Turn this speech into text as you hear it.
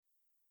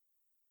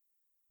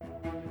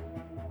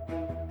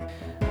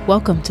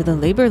Welcome to the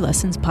Labor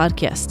Lessons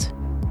Podcast,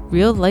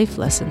 real life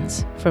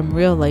lessons from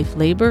real life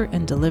labor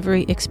and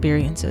delivery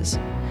experiences,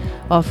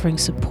 offering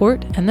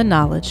support and the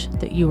knowledge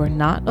that you are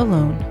not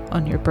alone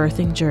on your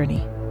birthing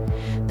journey.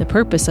 The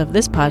purpose of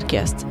this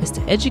podcast is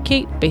to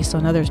educate based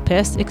on others'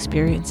 past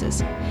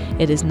experiences.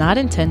 It is not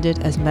intended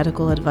as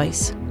medical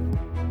advice.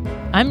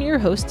 I'm your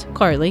host,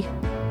 Carly,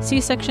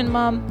 C-section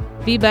mom,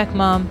 VBAC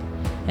mom,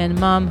 and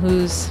mom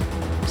who's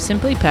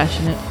simply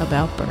passionate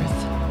about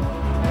birth.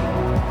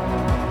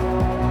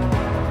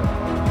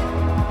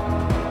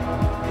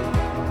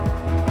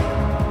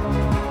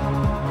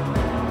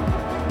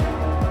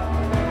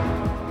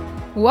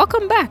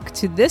 Welcome back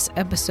to this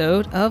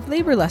episode of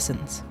Labor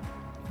Lessons.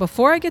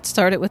 Before I get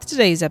started with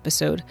today's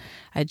episode,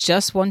 I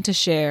just want to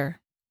share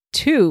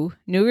 2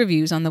 new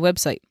reviews on the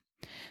website.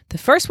 The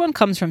first one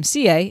comes from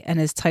CA and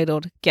is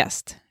titled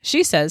Guest.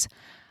 She says,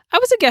 I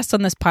was a guest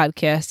on this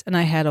podcast and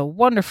I had a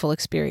wonderful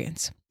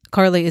experience.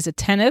 Carly is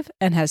attentive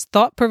and has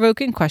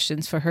thought-provoking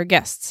questions for her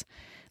guests.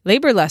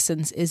 Labor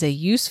Lessons is a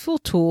useful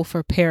tool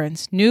for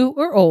parents, new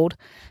or old,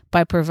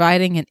 by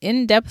providing an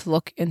in-depth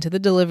look into the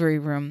delivery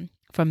room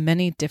from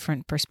many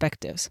different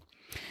perspectives.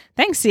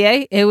 Thanks,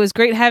 CA. It was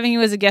great having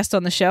you as a guest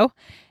on the show.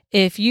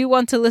 If you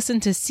want to listen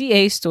to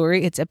CA's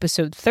story, it's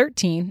episode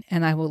 13,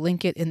 and I will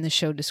link it in the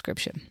show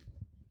description.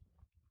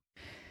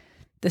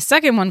 The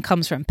second one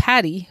comes from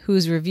Patty,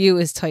 whose review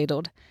is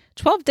titled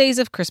 12 Days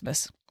of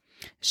Christmas.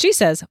 She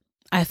says,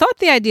 I thought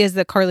the ideas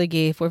that Carly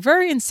gave were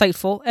very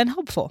insightful and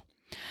helpful.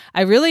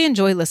 I really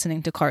enjoy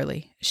listening to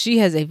Carly. She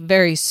has a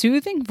very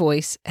soothing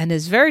voice and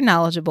is very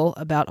knowledgeable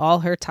about all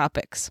her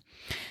topics.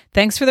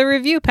 Thanks for the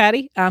review,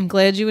 Patty. I'm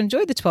glad you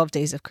enjoyed the 12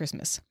 Days of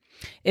Christmas.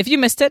 If you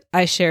missed it,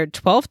 I shared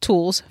 12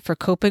 tools for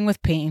coping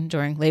with pain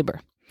during labor.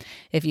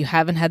 If you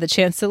haven't had the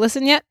chance to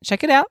listen yet,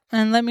 check it out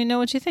and let me know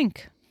what you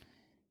think.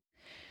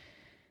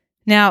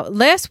 Now,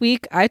 last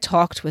week I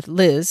talked with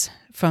Liz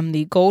from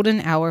the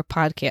Golden Hour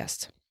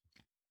podcast.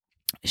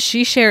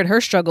 She shared her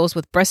struggles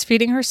with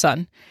breastfeeding her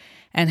son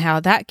and how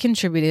that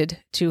contributed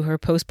to her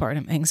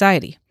postpartum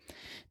anxiety.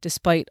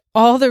 Despite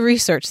all the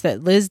research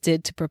that Liz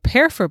did to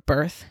prepare for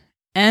birth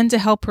and to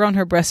help her on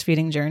her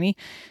breastfeeding journey,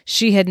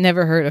 she had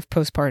never heard of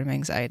postpartum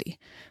anxiety,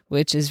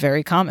 which is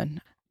very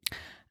common.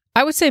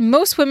 I would say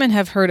most women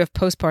have heard of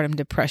postpartum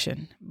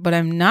depression, but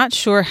I'm not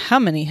sure how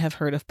many have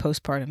heard of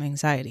postpartum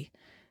anxiety.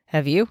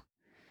 Have you?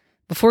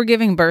 Before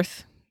giving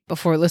birth,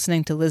 before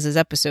listening to Liz's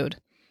episode,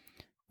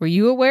 were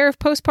you aware of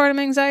postpartum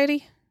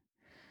anxiety?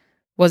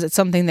 Was it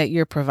something that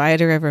your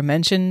provider ever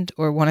mentioned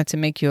or wanted to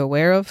make you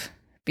aware of?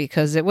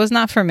 Because it was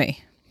not for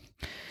me.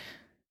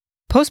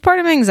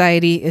 Postpartum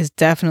anxiety is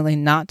definitely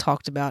not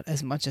talked about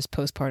as much as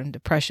postpartum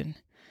depression.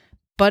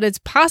 But it's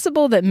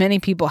possible that many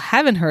people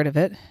haven't heard of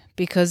it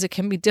because it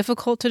can be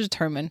difficult to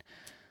determine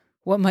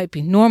what might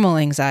be normal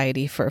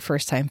anxiety for a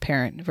first-time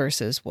parent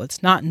versus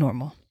what's not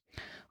normal.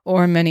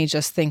 Or many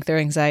just think their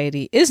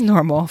anxiety is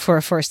normal for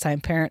a first-time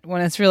parent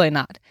when it's really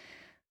not,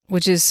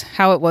 which is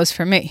how it was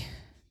for me.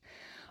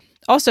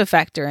 Also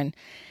factor in,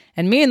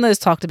 and me and Liz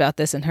talked about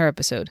this in her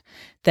episode,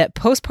 that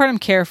postpartum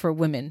care for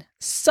women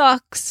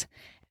sucks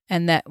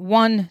and that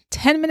one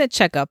 10-minute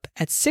checkup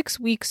at 6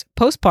 weeks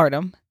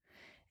postpartum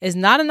is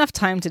not enough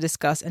time to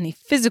discuss any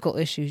physical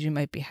issues you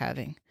might be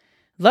having,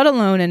 let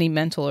alone any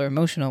mental or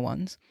emotional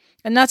ones.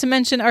 And not to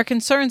mention, our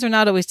concerns are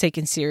not always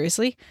taken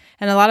seriously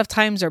and a lot of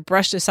times are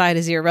brushed aside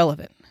as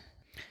irrelevant.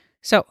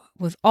 So,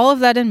 with all of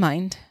that in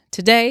mind,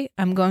 today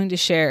I'm going to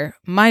share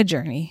my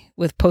journey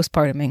with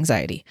postpartum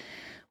anxiety,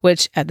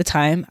 which at the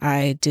time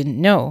I didn't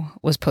know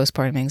was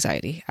postpartum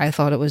anxiety. I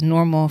thought it was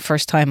normal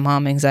first-time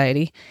mom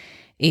anxiety,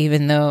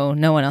 even though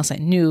no one else I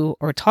knew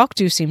or talked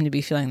to seemed to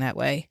be feeling that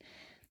way.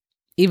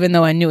 Even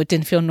though I knew it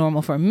didn't feel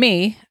normal for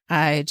me,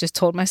 I just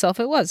told myself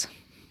it was.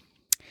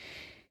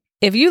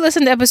 If you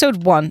listened to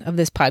episode 1 of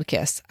this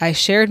podcast, I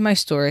shared my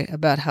story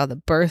about how the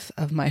birth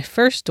of my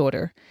first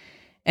daughter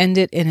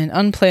ended in an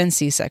unplanned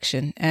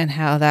C-section and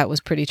how that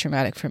was pretty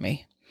traumatic for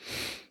me.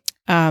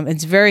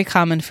 It's very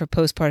common for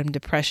postpartum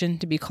depression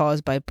to be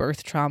caused by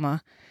birth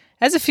trauma,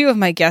 as a few of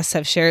my guests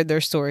have shared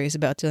their stories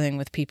about dealing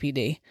with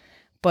PPD.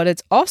 But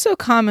it's also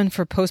common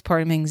for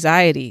postpartum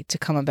anxiety to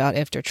come about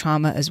after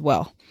trauma as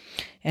well.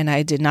 And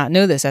I did not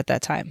know this at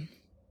that time.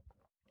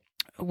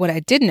 What I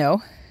did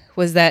know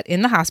was that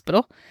in the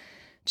hospital,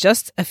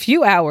 just a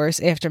few hours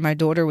after my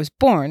daughter was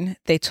born,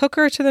 they took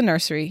her to the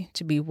nursery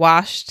to be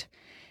washed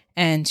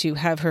and to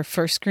have her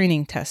first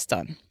screening test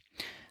done.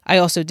 I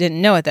also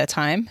didn't know at that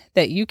time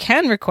that you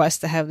can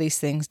request to have these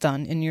things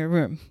done in your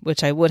room,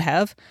 which I would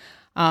have,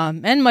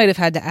 and might have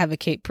had to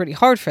advocate pretty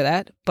hard for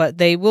that, but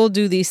they will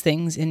do these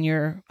things in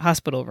your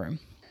hospital room.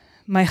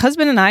 My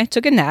husband and I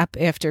took a nap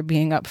after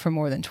being up for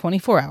more than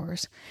 24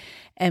 hours,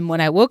 and when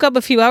I woke up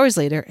a few hours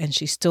later and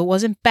she still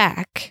wasn't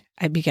back,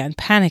 I began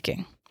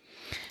panicking.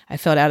 I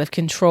felt out of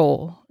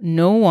control.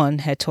 No one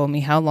had told me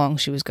how long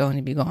she was going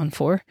to be gone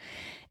for,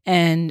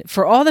 and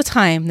for all the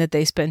time that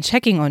they spend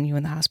checking on you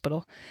in the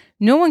hospital,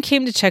 no one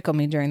came to check on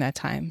me during that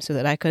time so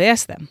that I could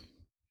ask them.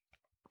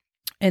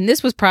 And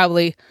this was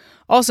probably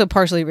also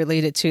partially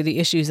related to the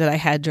issues that I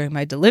had during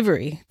my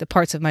delivery. The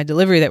parts of my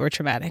delivery that were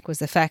traumatic was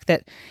the fact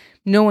that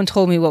no one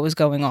told me what was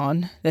going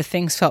on, that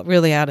things felt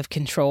really out of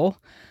control,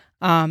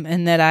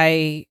 and that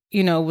I,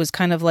 was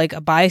kind of like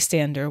a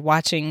bystander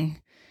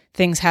watching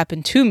things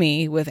happen to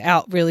me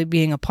without really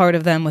being a part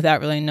of them,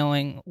 without really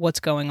knowing what's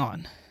going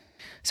on.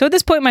 So at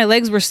this point, my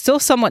legs were still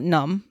somewhat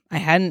numb. I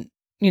hadn't,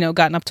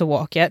 gotten up to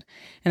walk yet,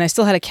 and I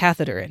still had a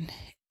catheter in.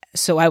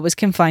 So I was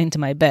confined to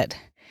my bed.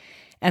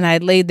 And I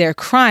laid there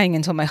crying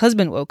until my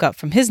husband woke up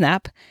from his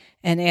nap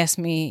and asked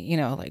me,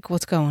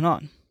 what's going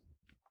on?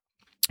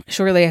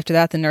 Shortly after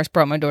that, the nurse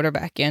brought my daughter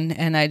back in,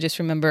 and I just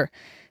remember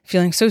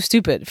feeling so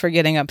stupid for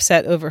getting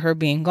upset over her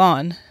being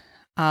gone.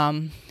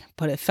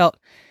 But it felt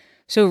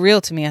so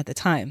real to me at the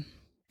time.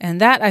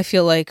 And that, I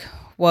feel like,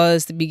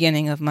 was the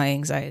beginning of my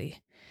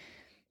anxiety.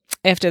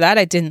 After that,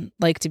 I didn't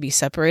like to be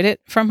separated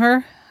from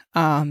her.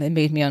 It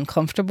made me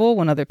uncomfortable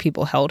when other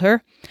people held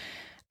her.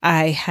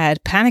 I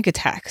had panic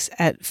attacks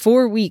at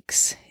 4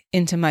 weeks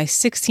into my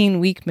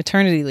 16-week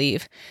maternity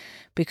leave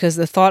because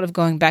the thought of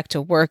going back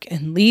to work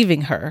and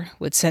leaving her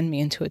would send me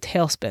into a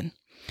tailspin.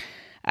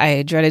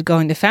 I dreaded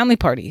going to family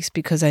parties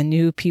because I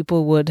knew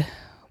people would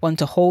want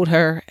to hold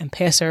her and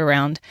pass her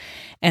around,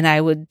 and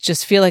I would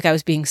just feel like I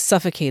was being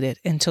suffocated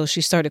until she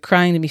started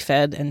crying to be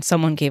fed and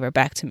someone gave her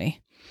back to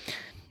me.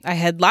 I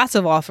had lots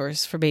of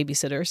offers for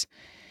babysitters,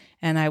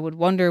 and I would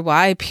wonder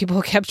why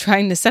people kept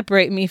trying to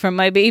separate me from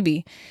my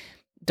baby.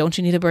 Don't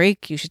you need a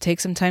break? You should take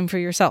some time for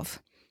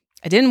yourself.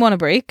 I didn't want a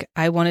break.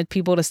 I wanted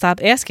people to stop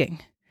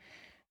asking.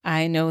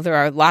 I know there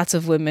are lots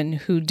of women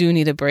who do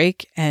need a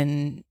break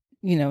and,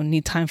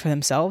 need time for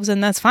themselves,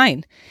 and that's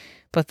fine.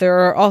 But there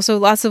are also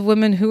lots of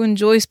women who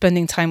enjoy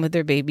spending time with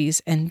their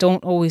babies and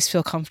don't always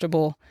feel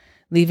comfortable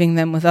leaving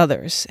them with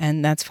others,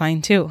 and that's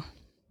fine too.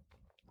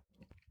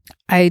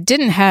 I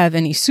didn't have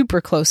any super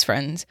close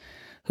friends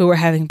who were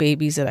having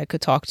babies that I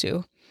could talk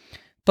to.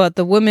 But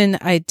the women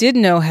I did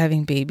know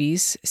having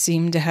babies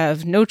seemed to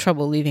have no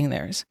trouble leaving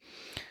theirs.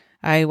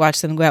 I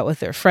watched them go out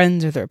with their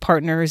friends or their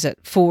partners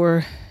at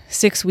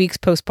 4-6 weeks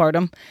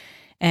postpartum,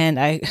 and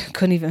I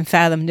couldn't even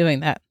fathom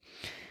doing that.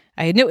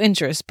 I had no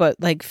interest, but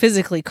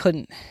physically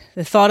couldn't.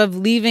 The thought of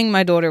leaving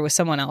my daughter with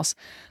someone else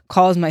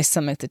caused my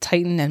stomach to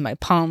tighten and my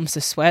palms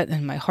to sweat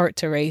and my heart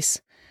to race.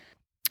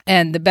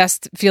 And the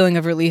best feeling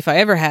of relief I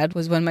ever had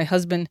was when my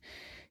husband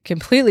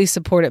completely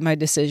supported my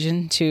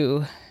decision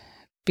to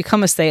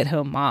become a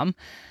stay-at-home mom.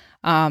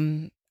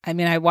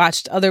 I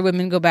watched other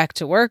women go back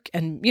to work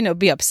and,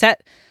 be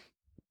upset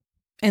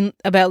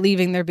about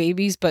leaving their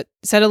babies, but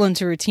settle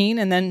into routine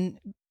and then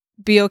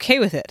be okay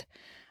with it.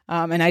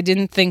 And I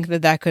didn't think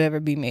that could ever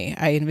be me.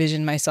 I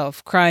envisioned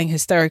myself crying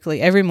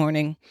hysterically every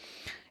morning,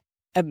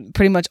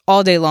 pretty much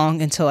all day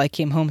long until I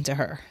came home to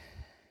her.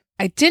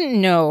 I didn't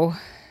know.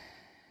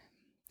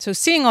 So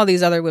seeing all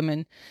these other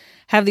women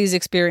have these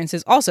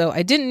experiences, also,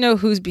 I didn't know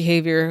whose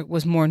behavior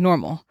was more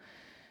normal.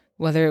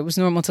 Whether it was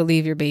normal to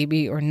leave your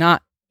baby or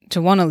not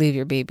to want to leave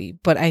your baby.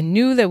 But I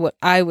knew that what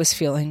I was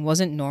feeling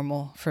wasn't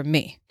normal for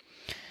me.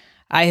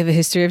 I have a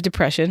history of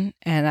depression,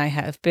 and I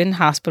have been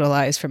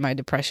hospitalized for my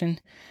depression,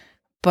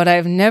 but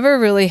I've never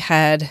really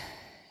had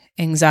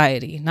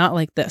anxiety, not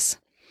like this.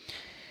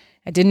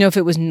 I didn't know if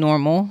it was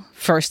normal,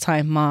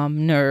 first-time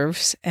mom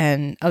nerves,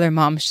 and other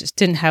moms just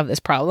didn't have this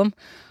problem,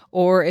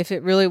 or if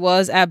it really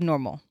was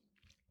abnormal.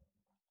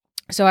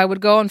 So I would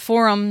go on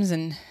forums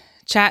and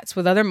chats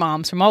with other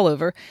moms from all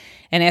over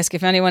and ask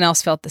if anyone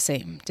else felt the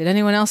same. Did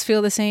anyone else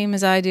feel the same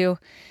as I do?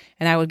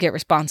 And I would get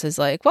responses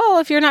like, well,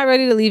 if you're not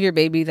ready to leave your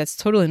baby, that's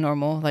totally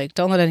normal.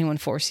 Don't let anyone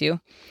force you.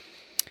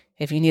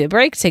 If you need a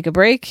break, take a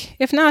break.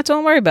 If not,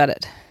 don't worry about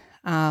it.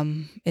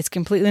 It's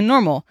completely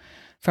normal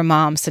for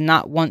moms to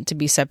not want to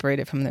be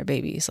separated from their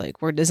babies.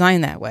 We're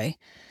designed that way.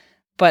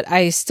 But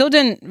I still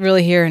didn't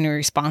really hear any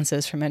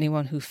responses from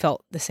anyone who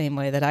felt the same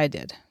way that I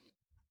did.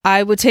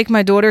 I would take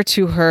my daughter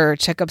to her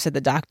checkups at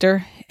the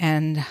doctor,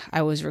 and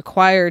I was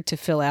required to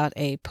fill out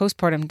a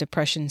postpartum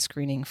depression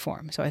screening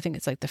form. So I think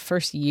it's the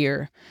first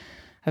year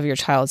of your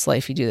child's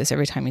life. You do this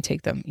every time you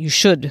take them. You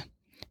should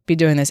be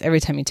doing this every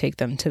time you take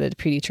them to the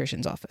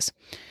pediatrician's office.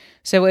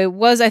 So it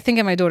was, I think,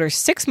 at my daughter's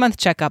 6-month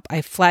checkup,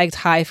 I flagged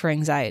high for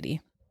anxiety.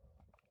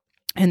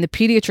 And the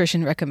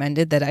pediatrician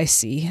recommended that I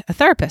see a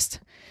therapist.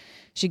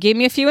 She gave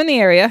me a few in the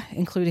area,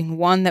 including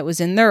one that was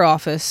in their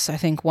office, I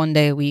think 1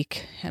 day a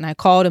week, and I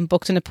called and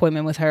booked an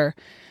appointment with her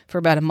for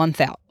about a month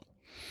out.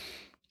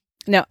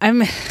 Now,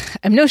 I'm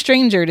no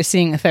stranger to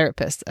seeing a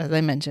therapist, as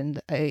I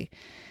mentioned. I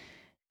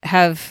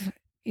have,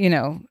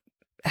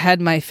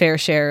 had my fair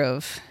share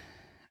of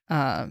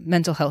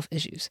mental health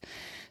issues.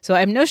 So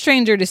I'm no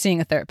stranger to seeing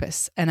a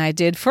therapist, and I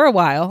did for a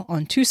while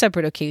on 2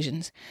 separate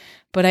occasions,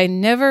 but I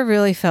never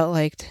really felt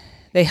like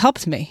they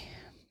helped me.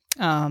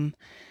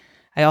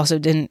 I also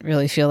didn't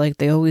really feel like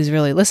they always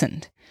really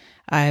listened.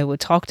 I would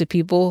talk to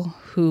people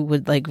who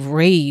would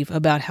rave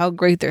about how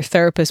great their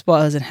therapist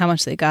was and how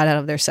much they got out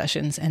of their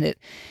sessions, and it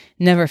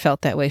never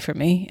felt that way for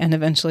me, and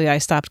eventually I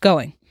stopped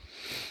going.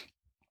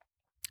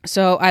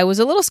 So I was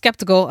a little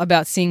skeptical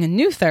about seeing a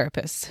new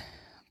therapist,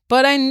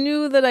 but I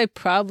knew that I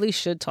probably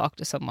should talk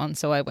to someone,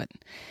 so I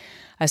went.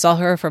 I saw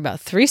her for about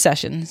 3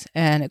 sessions,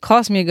 and it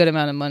cost me a good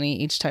amount of money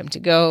each time to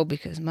go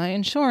because my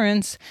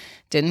insurance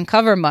didn't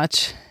cover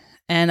much,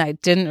 and I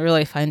didn't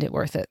really find it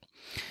worth it.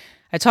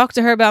 I talked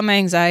to her about my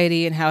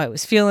anxiety and how I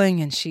was feeling,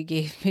 and she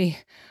gave me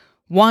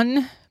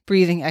one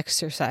breathing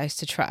exercise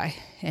to try.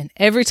 And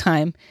every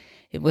time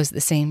it was the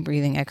same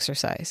breathing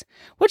exercise,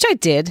 which I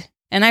did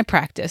and I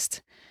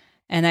practiced,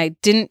 and I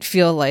didn't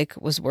feel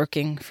like was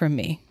working for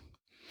me.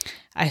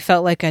 I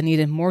felt like I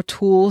needed more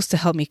tools to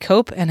help me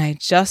cope, and I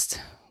just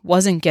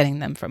wasn't getting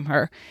them from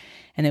her,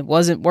 and it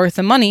wasn't worth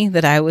the money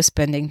that I was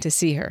spending to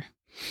see her.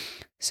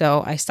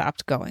 So I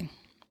stopped going.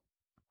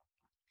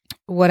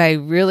 What I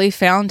really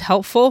found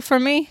helpful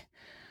for me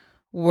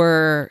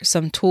were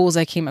some tools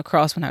I came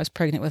across when I was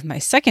pregnant with my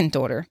second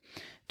daughter,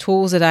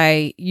 tools that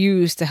I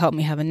used to help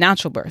me have a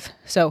natural birth.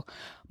 So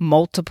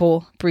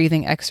multiple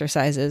breathing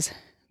exercises,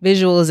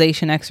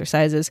 visualization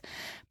exercises,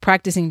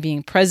 practicing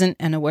being present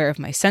and aware of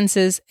my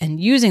senses,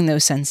 and using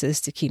those senses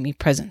to keep me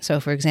present.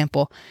 So for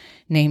example,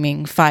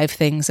 naming 5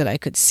 things that I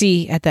could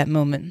see at that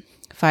moment,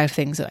 5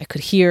 things that I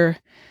could hear,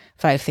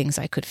 5 things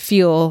I could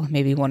feel,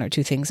 maybe 1 or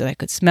 2 things that I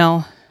could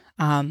smell.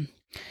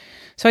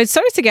 So I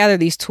started to gather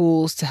these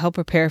tools to help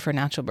prepare for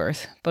natural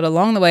birth. But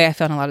along the way, I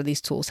found a lot of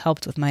these tools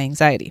helped with my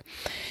anxiety.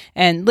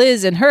 And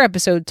Liz, in her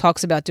episode,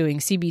 talks about doing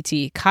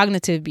CBT,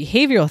 cognitive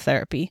behavioral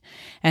therapy,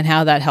 and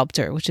how that helped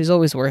her, which is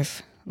always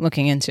worth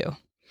looking into.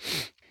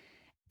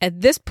 At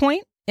this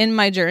point in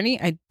my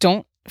journey, I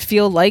don't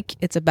feel like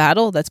it's a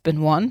battle that's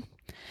been won.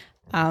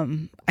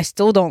 I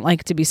still don't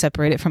like to be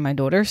separated from my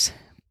daughters,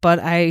 but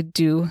I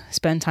do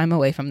spend time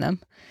away from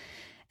them.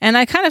 And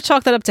I kind of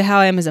chalk that up to how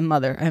I am as a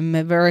mother. I'm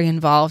a very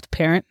involved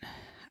parent.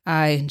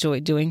 I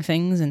enjoy doing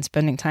things and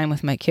spending time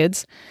with my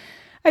kids.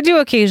 I do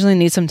occasionally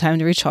need some time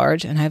to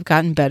recharge, and I've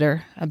gotten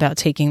better about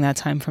taking that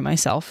time for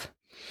myself.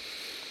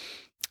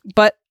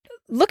 But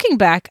looking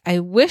back, I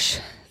wish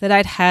that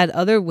I'd had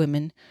other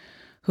women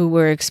who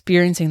were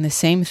experiencing the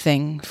same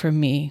thing for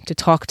me to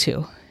talk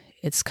to.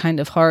 It's kind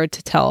of hard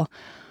to tell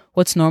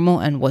what's normal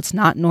and what's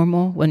not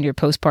normal when you're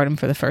postpartum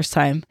for the first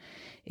time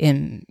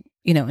in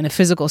a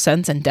physical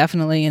sense, and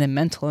definitely in a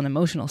mental and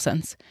emotional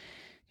sense.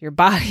 Your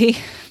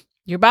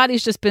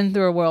body's just been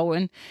through a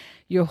whirlwind.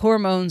 Your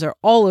hormones are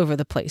all over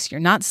the place. You're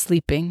not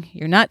sleeping.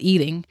 You're not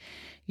eating.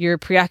 You're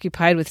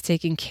preoccupied with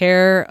taking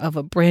care of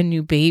a brand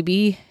new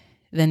baby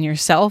than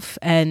yourself.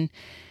 And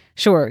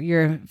sure,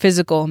 your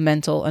physical,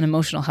 mental, and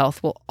emotional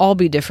health will all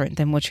be different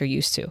than what you're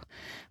used to.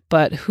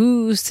 But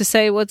who's to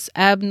say what's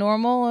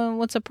abnormal and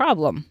what's a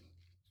problem?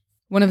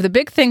 One of the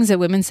big things that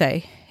women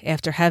say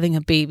after having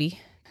a baby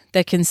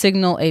that can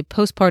signal a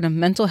postpartum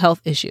mental health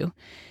issue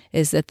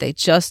is that they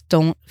just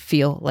don't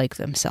feel like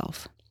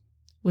themselves,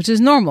 which is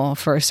normal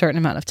for a certain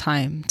amount of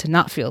time to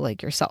not feel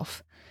like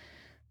yourself.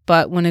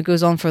 But when it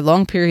goes on for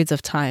long periods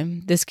of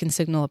time, this can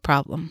signal a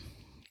problem.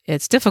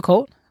 It's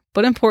difficult,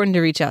 but important to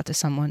reach out to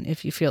someone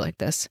if you feel like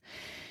this.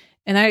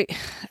 And I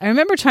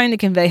remember trying to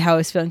convey how I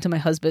was feeling to my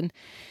husband,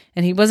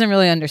 and he wasn't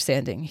really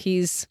understanding.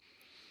 He's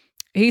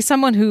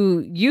someone who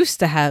used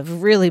to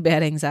have really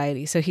bad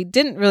anxiety, so he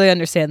didn't really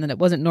understand that it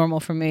wasn't normal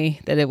for me,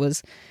 that it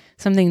was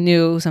something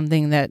new,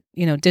 something that,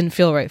 didn't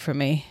feel right for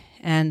me.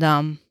 And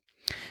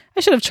I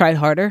should have tried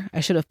harder.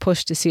 I should have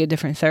pushed to see a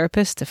different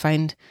therapist, to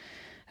find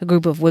a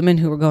group of women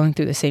who were going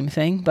through the same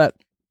thing. But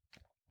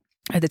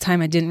at the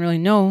time, I didn't really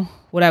know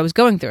what I was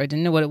going through. I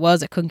didn't know what it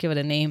was. I couldn't give it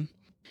a name.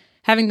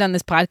 Having done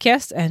this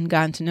podcast and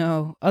gotten to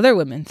know other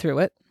women through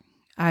it,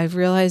 I've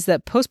realized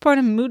that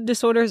postpartum mood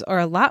disorders are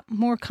a lot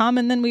more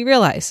common than we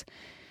realize,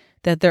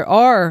 that there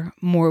are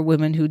more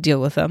women who deal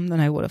with them than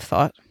I would have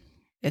thought.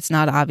 It's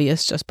not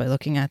obvious just by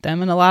looking at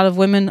them, and a lot of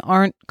women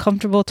aren't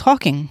comfortable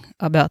talking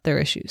about their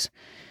issues.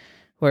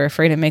 We're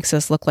afraid it makes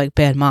us look like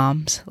bad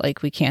moms,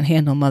 like we can't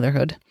handle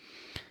motherhood.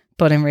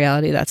 But in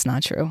reality, that's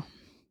not true.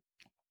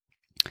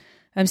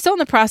 I'm still in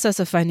the process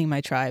of finding my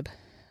tribe,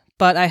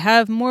 but I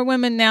have more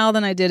women now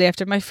than I did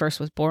after my first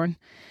was born.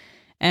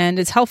 And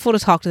it's helpful to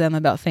talk to them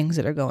about things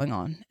that are going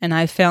on. And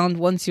I found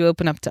once you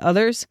open up to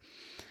others,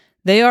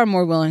 they are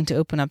more willing to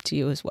open up to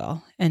you as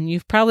well. And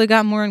you've probably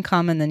got more in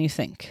common than you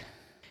think.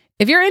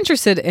 If you're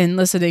interested in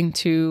listening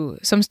to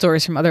some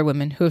stories from other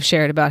women who have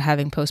shared about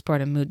having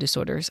postpartum mood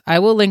disorders, I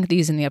will link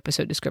these in the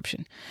episode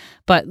description.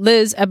 But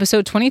Liz,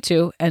 episode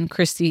 22, and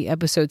Christy,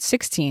 episode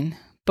 16,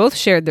 both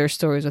shared their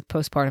stories with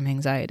postpartum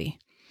anxiety.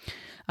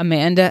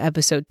 Amanda,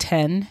 episode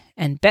 10,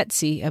 and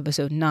Betsy,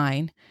 episode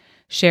 9,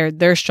 shared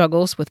their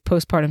struggles with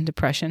postpartum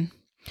depression.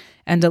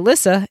 And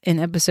Alyssa, in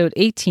episode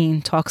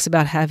 18, talks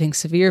about having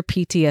severe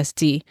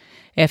PTSD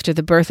after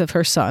the birth of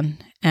her son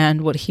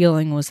and what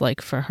healing was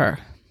like for her.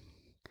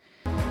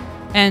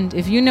 And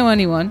if you know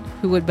anyone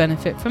who would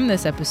benefit from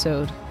this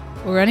episode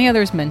or any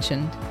others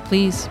mentioned,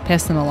 please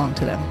pass them along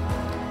to them.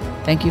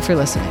 Thank you for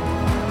listening.